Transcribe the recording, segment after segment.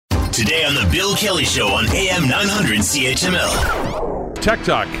Today on The Bill Kelly Show on AM 900 CHML. Tech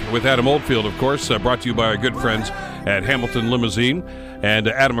Talk with Adam Oldfield, of course, brought to you by our good friends at Hamilton Limousine. And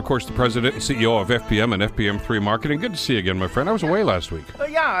Adam, of course, the president and CEO of FPM and FPM3 Marketing. Good to see you again, my friend. I was away last week.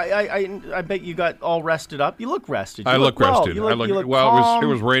 I bet you got all rested up. You look rested. I look rested. You look well, calm. it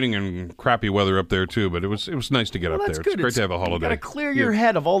was raining and crappy weather up there, too, but it was nice to get up That's there. good. It's great to have a holiday. You got to clear your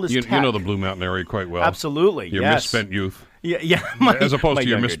head of all this tech. You know the Blue Mountain area quite well. Absolutely, Your yes. misspent youth. Yeah. As opposed to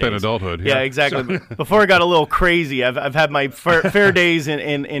your younger misspent days. adulthood. Yeah, exactly. Before it got a little crazy, I've had my fair days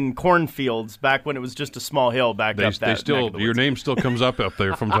in cornfields back when it was just a small hill back up that. They still, your name still comes up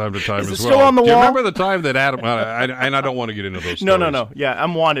there from time to time Is it as well. still on the Do you wall? remember the time that Adam? And I don't want to get into those stories. No. Yeah,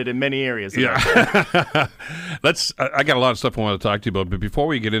 I'm wanted in many areas. Yeah. I got a lot of stuff I want to talk to you about, but before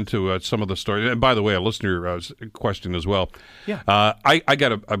we get into some of the stories, and by the way, a listener question as well. Yeah. I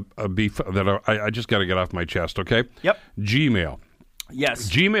got a beef that I just got to get off my chest. Okay. Yep. Gmail. Yes.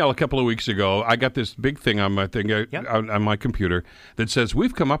 Gmail a couple of weeks ago, I got this big thing on my on my computer that says,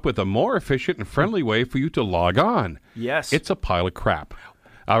 we've come up with a more efficient and friendly way for you to log on. Yes. It's a pile of crap.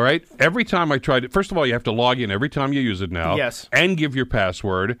 All right? Every time I tried it, first of all, you have to log in every time you use it now. Yes. And give your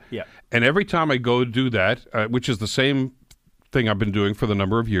password. Yeah. And every time I go do that, which is the same thing I've been doing for the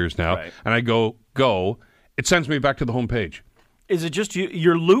number of years now, Right. and I go, it sends me back to the home page. Is it just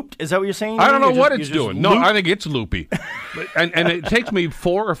you're looped? Is that what you're saying? I don't know what You're it's just doing. No, looped? I think it's loopy. and it takes me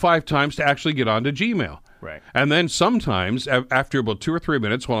 4 or 5 times to actually get onto Gmail. Right. And then sometimes, after about 2 or 3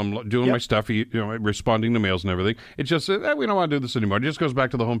 minutes while I'm doing my stuff, responding to mails and everything, it just says, we don't want to do this anymore. It just goes back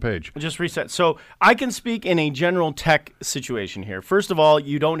to the home page. Just reset. So I can speak in a general tech situation here. First of all,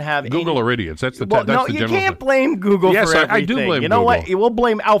 you don't have Google any... are idiots. That's the Well, that's no, the you general can't thing. blame Google Yes, for I everything. do blame You know what? Google. We'll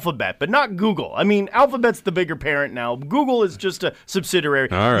blame Alphabet, but not Google. I mean, Alphabet's the bigger parent now. Google is just a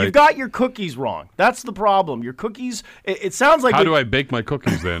subsidiary. All right. You've got your cookies wrong. That's the problem. Your cookies, it sounds like... How do I bake my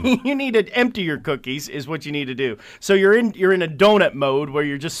cookies then? You need to empty your cookies is what you need to do. So you're in a donut mode where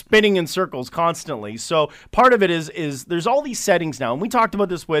you're just spinning in circles constantly. So part of it is there's all these settings now, and we talked about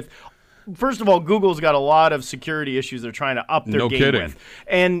this with. First of all, Google's got a lot of security issues they're trying to up their game kidding. with.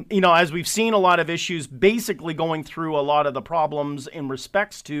 And, as we've seen a lot of issues basically going through a lot of the problems in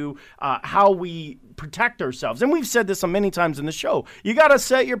respects to how we protect ourselves. And we've said this many times in the show. You got to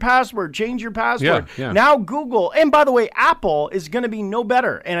set your password, change your password. Yeah. Now Google, and by the way, Apple is going to be no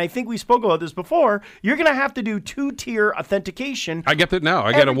better. And I think we spoke about this before. You're going to have to do 2-tier authentication. I get that now.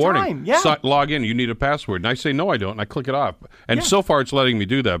 I get a Every warning. time, yeah. Log in. You need a password. And I say, no, I don't. And I click it off. And so far, it's letting me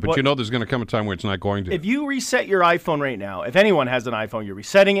do that. But there's going to come a time where it's not going to. If you reset your iPhone right now, if anyone has an iPhone, you're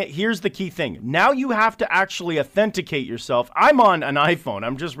resetting it. Here's the key thing. Now you have to actually authenticate yourself. I'm on an iPhone.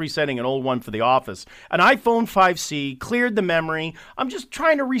 I'm just resetting an old one for the office. An iPhone 5C, cleared the memory. I'm just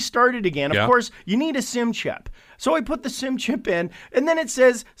trying to restart it again. Yeah. Of course, you need a SIM chip. So I put the SIM chip in, and then it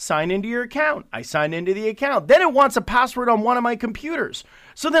says, sign into your account. I sign into the account. Then it wants a password on one of my computers.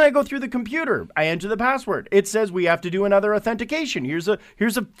 So then I go through the computer. I enter the password. It says we have to do another authentication. Here's a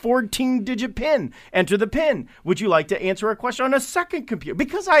 14-digit PIN. Enter the PIN. Would you like to answer a question on a second computer?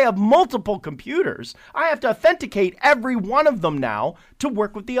 Because I have multiple computers, I have to authenticate every one of them now to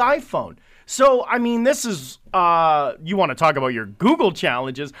work with the iPhone. So, I mean, this is, you want to talk about your Google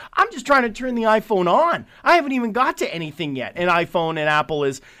challenges. I'm just trying to turn the iPhone on. I haven't even got to anything yet. And iPhone and Apple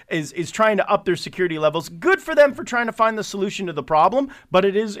is trying to up their security levels. Good for them for trying to find the solution to the problem, but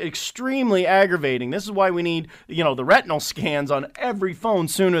it is extremely aggravating. This is why we need, the retinal scans on every phone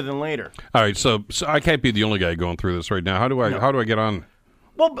sooner than later. All right, so I can't be the only guy going through this right now. How do I get on?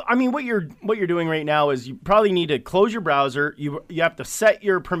 Well, I mean, what you're doing right now is you probably need to close your browser. You have to set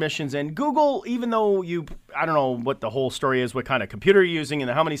your permissions in. Google, even though I don't know what the whole story is, what kind of computer you're using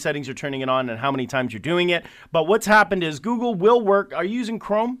and how many settings you're turning it on and how many times you're doing it. But what's happened is Google will work. Are you using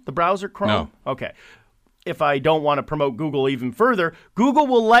Chrome, the browser Chrome? No. Okay. If I don't want to promote Google even further, Google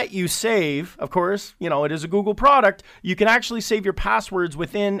will let you save, of course, it is a Google product. You can actually save your passwords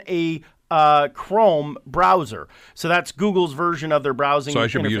within a Chrome browser. So that's Google's version of their browsing So I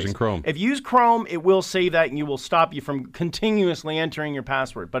should be interface. using Chrome. If you use Chrome, it will save that and you will stop you from continuously entering your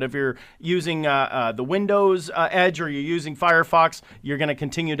password. But if you're using the Windows Edge or you're using Firefox, you're going to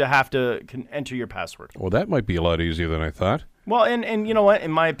continue to have to enter your password. Well, that might be a lot easier than I thought. Well, and you know what?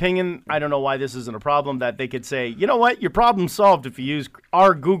 In my opinion, I don't know why this isn't a problem that they could say, you know what? Your problem's solved if you use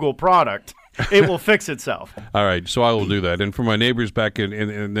our Google product. It will fix itself. All right, so I will do that. And for my neighbors back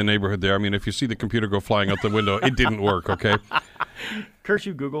in the neighborhood there, I mean, if you see the computer go flying out the window, it didn't work, okay? Curse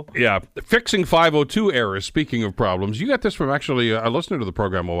you, Google. Yeah, fixing 502 errors. Speaking of problems, you got this from actually a listener to the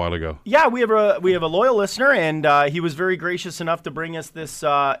program a while ago. Yeah, we have a loyal listener, and he was very gracious enough to bring us this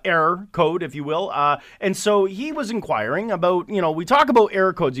error code, if you will. And so he was inquiring about, we talk about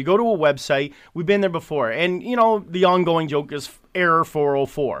error codes. You go to a website. We've been there before, and the ongoing joke is error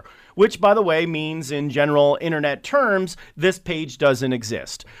 404. Which, by the way, means in general internet terms, this page doesn't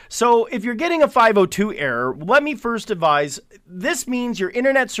exist. So if you're getting a 502 error, let me first advise, this means your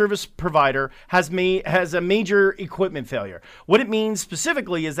internet service provider has a major equipment failure. What it means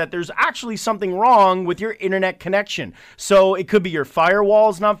specifically is that there's actually something wrong with your internet connection. So it could be your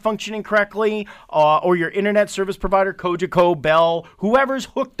firewall's not functioning correctly, or your internet service provider, Cogeco, Bell, whoever's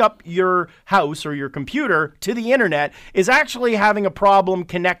hooked up your house or your computer to the internet is actually having a problem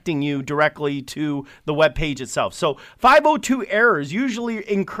connecting you directly to the web page itself. So 502 errors usually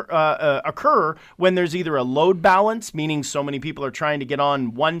occur when there's either a load balance, meaning so many people are trying to get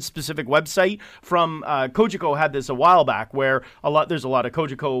on one specific website. From Cogeco had this a while back, where there's a lot of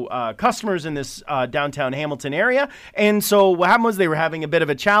Cogeco customers in this downtown Hamilton area, and so what happened was they were having a bit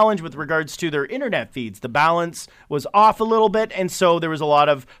of a challenge with regards to their internet feeds. The balance was off a little bit, and so there was a lot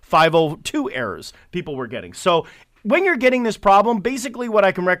of 502 errors people were getting. So when you're getting this problem, basically what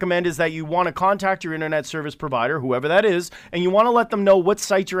I can recommend is that you want to contact your internet service provider, whoever that is, and you want to let them know what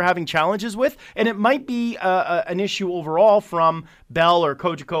sites you're having challenges with. And it might be an issue overall from Bell or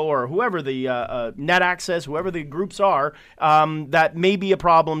Cogeco or whoever the Net Access, whoever the groups are, that may be a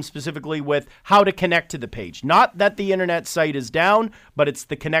problem specifically with how to connect to the page. Not that the internet site is down, but it's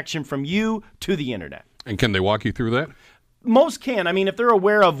the connection from you to the internet. And can they walk you through that? Most can. I mean, if they're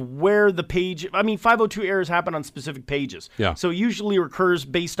aware of where the page... 502 errors happen on specific pages. Yeah. So it usually occurs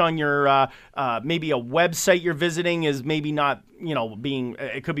based on your... maybe a website you're visiting is maybe not,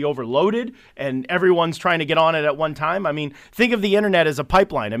 it could be overloaded and everyone's trying to get on it at one time. I mean, think of the internet as a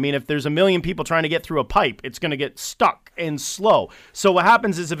pipeline. I mean, if there's a million people trying to get through a pipe, it's going to get stuck and slow. So what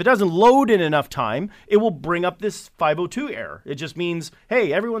happens is if it doesn't load in enough time, it will bring up this 502 error. It just means,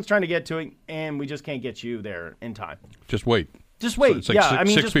 hey, everyone's trying to get to it and we just can't get you there in time. Just wait. Just wait. So it's like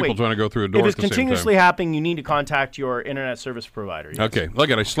six just people wait. trying to go through a door if it's at the same time. continuously happening, you need to contact your internet service provider. Yes. Okay.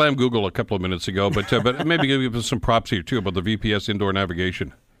 Look, I slammed Google a couple of minutes ago, but maybe give us some props here, too, about the VPS indoor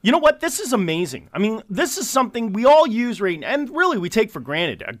navigation. You know what? This is amazing. I mean, this is something we all use right now, and really we take for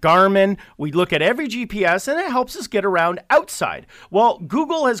granted. A Garmin, we look at every GPS, and it helps us get around outside. Well,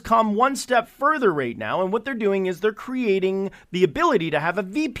 Google has come one step further right now, and what they're doing is they're creating the ability to have a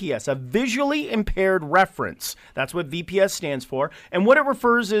VPS, a visually impaired reference. That's what VPS stands for. And what it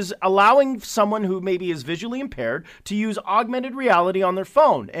refers is allowing someone who maybe is visually impaired to use augmented reality on their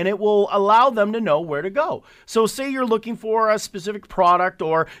phone, and it will allow them to know where to go. So say you're looking for a specific product,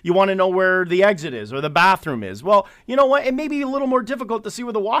 or you want to know where the exit is or the bathroom is. Well, you know what? It may be a little more difficult to see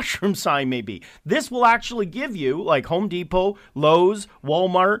where the washroom sign may be. This will actually give you, like Home Depot, Lowe's,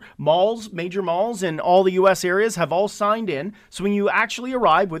 Walmart, malls, major malls in all the U.S. areas have all signed in. So when you actually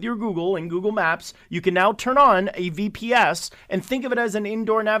arrive with your Google and Google Maps, you can now turn on a VPS and think of it as an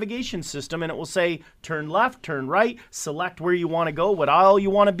indoor navigation system, and it will say turn left, turn right, select where you want to go, what aisle you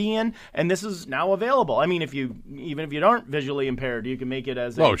want to be in, and this is now available. I mean, even if you aren't visually impaired, you can make it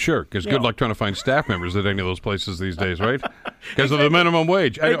as Oh, sure, because good luck trying to find staff members at any of those places these days, right? Because of the minimum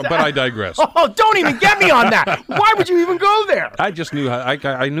wage. But I digress. Oh, don't even get me on that. Why would you even go there? I just knew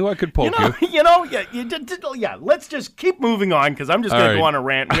I knew I could poke you. Yeah, let's just keep moving on because I'm just going to go on a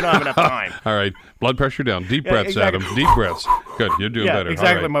rant. We don't have enough time. All right, blood pressure down. Deep breaths, exactly. Adam. Deep breaths. Good, you're doing better.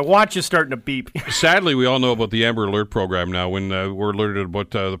 Exactly. Right. My watch is starting to beep. Sadly, we all know about the Amber Alert program now when we're alerted about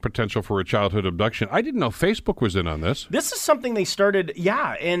the potential for a childhood abduction. I didn't know Facebook was in on this. This is something they started,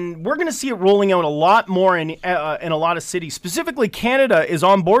 and we're going to see it rolling out a lot more in a lot of cities. Specifically, Canada is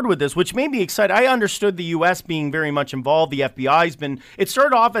on board with this, which made me excited. I understood the U.S. being very much involved. The FBI's been. It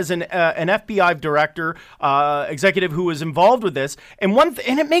started off as an FBI director, executive who was involved with this, and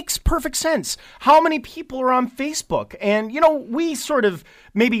it makes perfect sense. How many people are on Facebook? And we sort of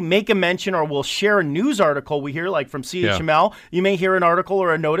maybe make a mention or we'll share a news article we hear, like from CHML. Yeah. You may hear an article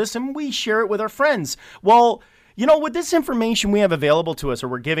or a notice, and we share it with our friends. Well, with this information we have available to us, or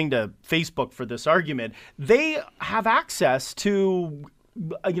we're giving to Facebook for this argument, they have access to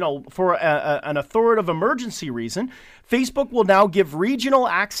for an authoritative emergency reason, Facebook will now give regional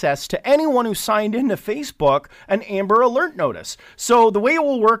access to anyone who signed into Facebook an Amber Alert notice. So the way it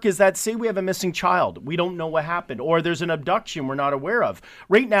will work is that, say we have a missing child, we don't know what happened, or there's an abduction we're not aware of.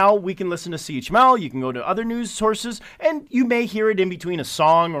 Right now, we can listen to CHML, you can go to other news sources, and you may hear it in between a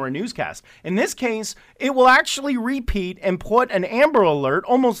song or a newscast. In this case, it will actually repeat and put an Amber Alert,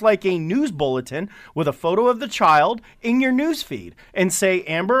 almost like a news bulletin, with a photo of the child in your news feed, and say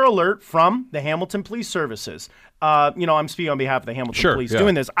Amber Alert from the Hamilton Police Services. I'm speaking on behalf of the Hamilton Police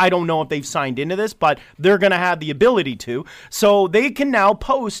doing this. I don't know if they've signed into this, but they're going to have the ability to. So they can now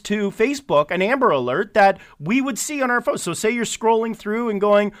post to Facebook an Amber Alert that we would see on our phone. So say you're scrolling through and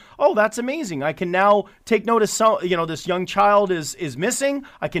going, oh, that's amazing. I can now take notice, this young child is missing.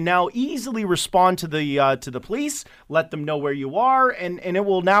 I can now easily respond to the police, let them know where you are, and it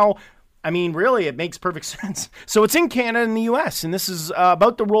will now... really, it makes perfect sense. So it's in Canada and the U.S., and this is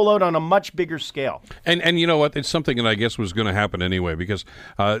about to roll out on a much bigger scale. And you know what? It's something that I guess was going to happen anyway because,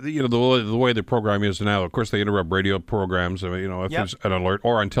 the way the program is now, of course, they interrupt radio programs. If there's an alert,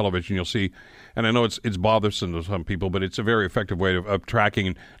 or on television, you'll see, and I know it's bothersome to some people, but it's a very effective way of tracking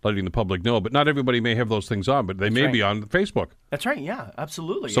and letting the public know. But not everybody may have those things on, but they may be on Facebook. That's right, yeah,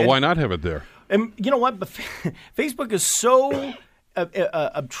 absolutely. So why not have it there? And you know what? Facebook is so...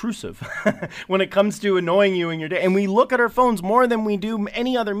 obtrusive when it comes to annoying you in your day, and we look at our phones more than we do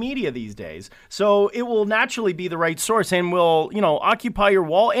any other media these days, so it will naturally be the right source and will occupy your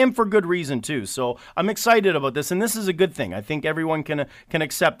wall, and for good reason too. So I'm excited about this, and this is a good thing. I think everyone can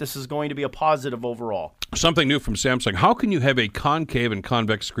accept this is going to be a positive overall. Something new from Samsung. How can you have a concave and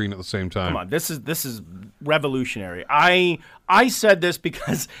convex screen at the same time? Come on, this is revolutionary. I said this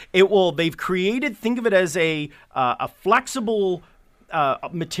because they've created, think of it as a flexible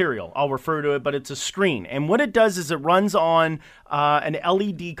material, I'll refer to it, but it's a screen. And what it does is it runs on an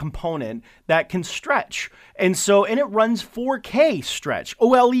LED component that can stretch. And it runs 4K stretch,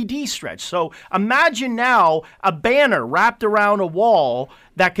 OLED stretch. So imagine now a banner wrapped around a wall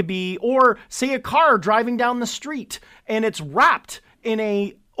that could be, or say a car driving down the street, and it's wrapped in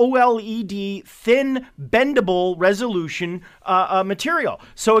a OLED thin bendable resolution material.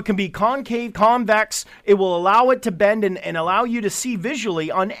 So it can be concave, convex. It will allow it to bend and allow you to see visually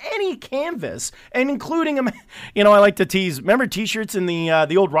on any canvas, and including them. I like to tease. Remember T-shirts in the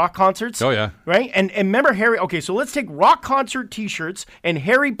old rock concerts? Oh yeah, right. And remember Harry. Okay, so let's take rock concert T-shirts and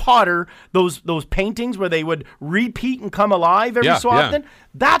Harry Potter. Those paintings where they would repeat and come alive every so often.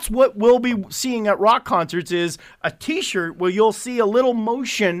 That's what we'll be seeing at rock concerts, is a T-shirt where you'll see a little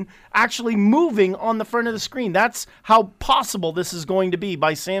motion actually moving on the front of the screen. That's how possible this is going to be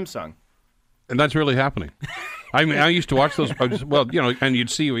by Samsung. And that's really happening. I used to watch those. And you'd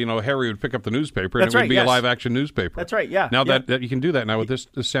see, Harry would pick up the newspaper, and it would be a live-action newspaper. That's right, yeah. Now that you can do that now with this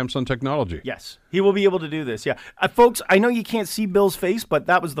Samsung technology. Yes, he will be able to do this, yeah. Folks, I know you can't see Bill's face, but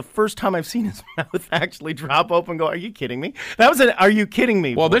that was the first time I've seen his mouth actually drop open and go, are you kidding me? That was an are you kidding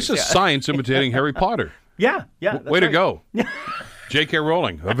me Well, voice. This is science imitating Harry Potter. Yeah. Way to go. J.K.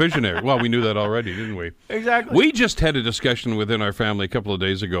 Rowling, a visionary. Well, we knew that already, didn't we? Exactly. We just had a discussion within our family a couple of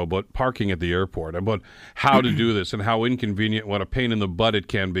days ago about parking at the airport, about how to do this and how inconvenient, what a pain in the butt it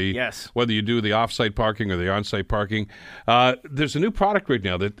can be. Yes. Whether you do the off-site parking or the on-site parking. There's a new product right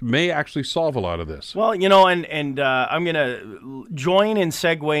now that may actually solve a lot of this. Well, and I'm going to join and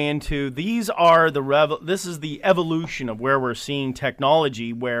segue into this is the evolution of where we're seeing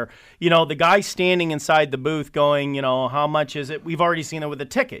technology, where, the guy standing inside the booth going, how much is it? We've already seen it with a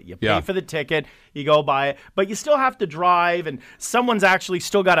ticket. You pay for the ticket, you go buy it, but you still have to drive, and someone's actually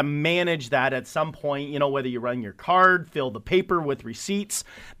still got to manage that at some point, whether you run your card, fill the paper with receipts.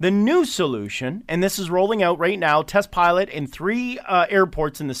 The new solution, and this is rolling out right now, test pilot in 3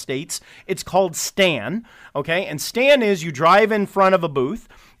 airports in the States, it's called Stan, okay? And Stan is you drive in front of a booth.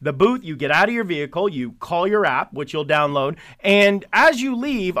 The booth, you get out of your vehicle, you call your app, which you'll download, and as you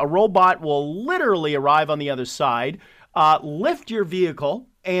leave, a robot will literally arrive on the other side, lift your vehicle,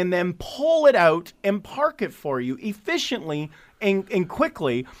 and then pull it out and park it for you efficiently and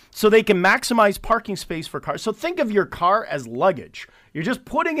quickly, so they can maximize parking space for cars. So think of your car as luggage. You're just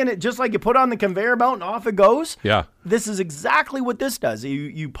putting in it just like you put on the conveyor belt and off it goes. Yeah. This is exactly what this does.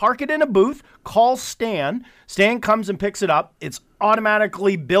 You park it in a booth, call Stan. Stan comes and picks it up. It's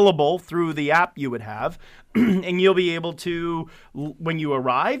automatically billable through the app you would have. And you'll be able to, when you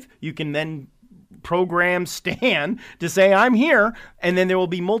arrive, you can then program Stan to say, I'm here, and then there will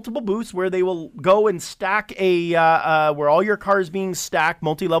be multiple booths where they will go and stack where all your cars being stacked,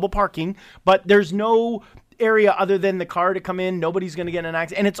 multi-level parking, but there's no area other than the car to come in. Nobody's going to get in an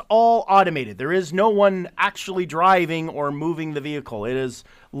accident. And it's all automated. There is no one actually driving or moving the vehicle. It is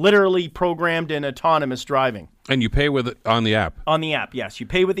literally programmed in autonomous driving. And you pay with it on the app? On the app, yes. You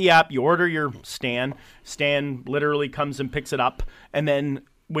pay with the app. You order your stand. Stan literally comes and picks it up. And then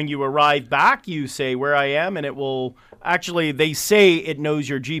when you arrive back, you say where I am, and it will actually, they say it knows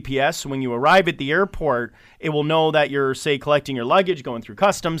your GPS. So when you arrive at the airport, it will know that you're, say, collecting your luggage, going through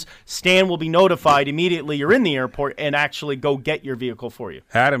customs. Stan will be notified immediately you're in the airport and actually go get your vehicle for you.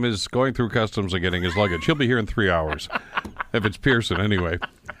 Adam is going through customs and getting his luggage. He'll be here in 3 hours, if it's Pearson anyway.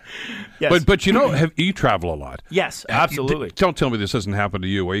 Yes. But you know, you travel a lot. Yes, absolutely. Don't tell me this hasn't happened to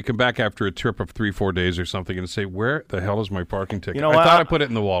you, where you come back after a trip of 3-4 days or something and say, where the hell is my parking ticket? You know I what? thought I put it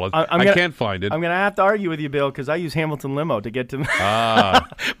in the wallet. I can't find it. I'm going to have to argue with you, Bill, because I use Hamilton Limo to get to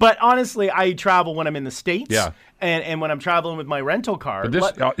But honestly, I travel when I'm in the States. Yeah. And when I'm traveling with my rental car. But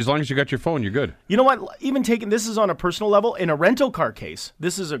this, as long as you got your phone, you're good. You know what? Even taking this is on a personal level. In a rental car case,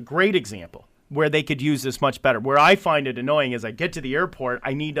 this is a great example where they could use this much better. Where I find it annoying is I get to the airport,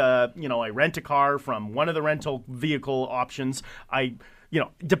 I need I rent a car from one of the rental vehicle options.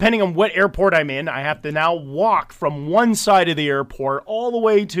 Depending on what airport I'm in, I have to now walk from one side of the airport all the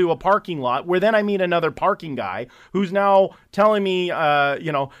way to a parking lot, where then I meet another parking guy who's now telling me,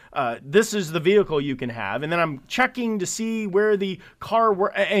 this is the vehicle you can have. And then I'm checking to see where the car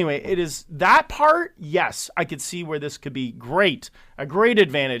were. Anyway, it is that part. Yes, I could see where this could be a great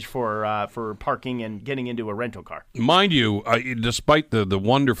advantage for parking and getting into a rental car. Mind you, despite the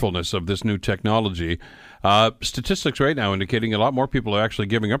wonderfulness of this new technology, statistics right now indicating a lot more people are actually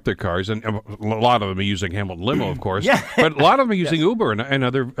giving up their cars, and a lot of them are using Hamilton Limo, of course. Yeah. But a lot of them are using Uber and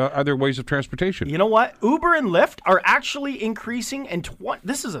other ways of transportation. You know what? Uber and Lyft are actually increasing, and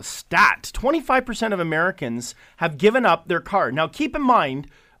this is a stat. 25% of Americans have given up their car. Now, keep in mind,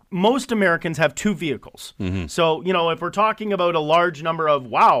 most Americans have two vehicles. Mm-hmm. So, if we're talking about a large number of,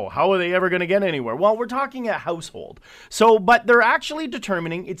 wow, how are they ever going to get anywhere? Well, we're talking a household. So, but they're actually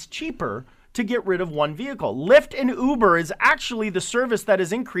determining it's cheaper to get rid of one vehicle. Lyft and Uber is actually the service that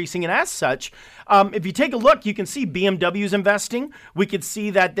is increasing, and as such, if you take a look, you can see BMW's investing. We could see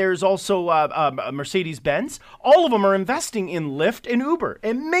that there's also Mercedes-Benz. All of them are investing in Lyft and Uber.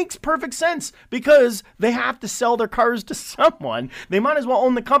 It makes perfect sense because they have to sell their cars to someone. They might as well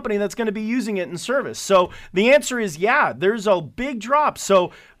own the company that's going to be using it in service. So the answer is, yeah, there's a big drop.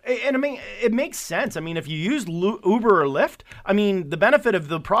 So, and I mean, it makes sense. I mean, if you use Uber or Lyft, I mean, the benefit of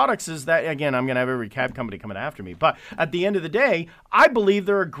the products is that, again, I'm going to have every cab company coming after me. But at the end of the day, I believe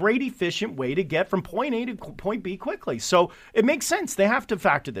they're a great, efficient way to get from point A to point B quickly. So it makes sense. They have to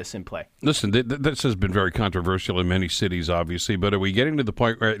factor this in play. Listen, this has been very controversial in many cities, obviously. But are we getting to the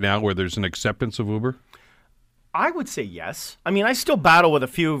point right now where there's an acceptance of Uber? I would say yes. I mean, I still battle with a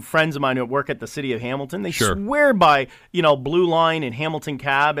few friends of mine who work at the city of Hamilton. They swear by, Blue Line and Hamilton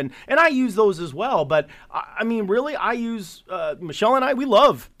Cab, and I use those as well. But, I mean, really, I use, Michelle and I, we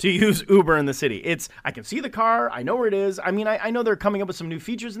love to use Uber in the city. I can see the car. I know where it is. I mean, I know they're coming up with some new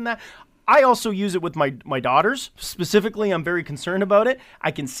features in that. I also use it with my daughters. Specifically, I'm very concerned about it.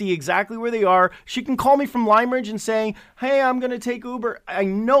 I can see exactly where they are. She can call me from Lime Ridge and say, hey, I'm going to take Uber. I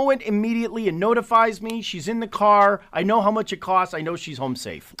know it immediately. It notifies me. She's in the car. I know how much it costs. I know she's home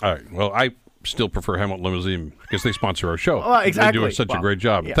safe. All right. Well, I still prefer Hamilton Limousine because they sponsor our show. Exactly. They do such a great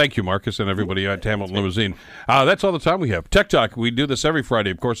job. Yeah. Thank you, Marcus, and everybody at Hamilton Limousine. That's all the time we have. Tech Talk, we do this every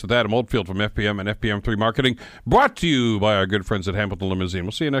Friday, of course, with Adam Oldfield from FPM and FPM3 Marketing, brought to you by our good friends at Hamilton Limousine.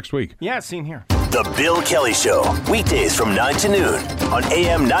 We'll see you next week. Yeah, same here. The Bill Kelly Show, weekdays from 9 to noon on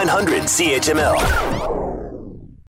AM 900 CHML.